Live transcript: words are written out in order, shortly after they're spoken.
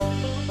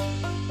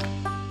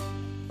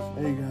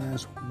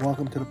listeners.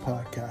 Welcome to the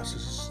podcast. This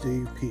is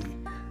Dave P.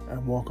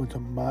 And welcome to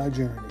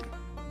MyJourney.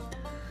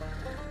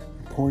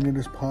 The point of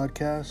this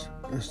podcast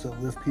is to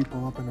lift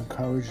people up and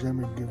encourage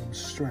them and give them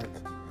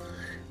strength.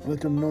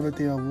 Let them know that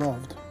they are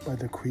loved by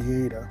the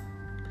Creator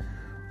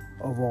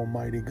of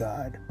Almighty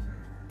God.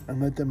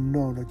 And let them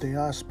know that they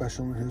are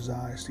special in His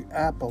eyes, the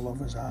apple of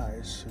His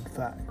eyes, in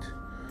fact.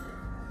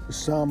 The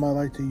psalm I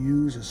like to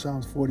use is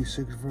Psalm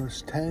 46,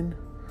 verse 10,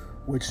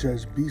 which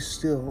says, "Be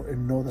still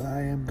and know that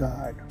I am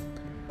God.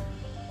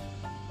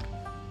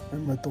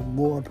 And let the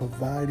Lord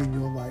provide in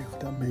your life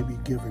that may be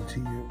given to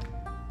you."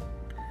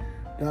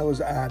 That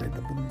was added,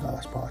 the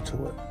last part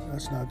to it.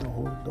 That's not the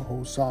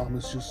whole psalm.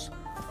 It's just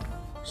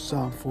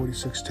Psalm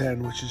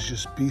 46:10, which is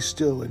just, "Be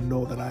still and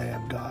know that I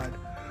am God."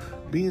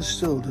 Being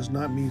still does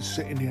not mean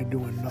sitting there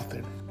doing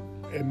nothing.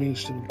 It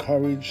means to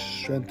encourage,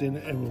 strengthen,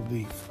 and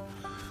relieve.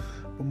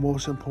 But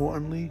most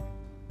importantly,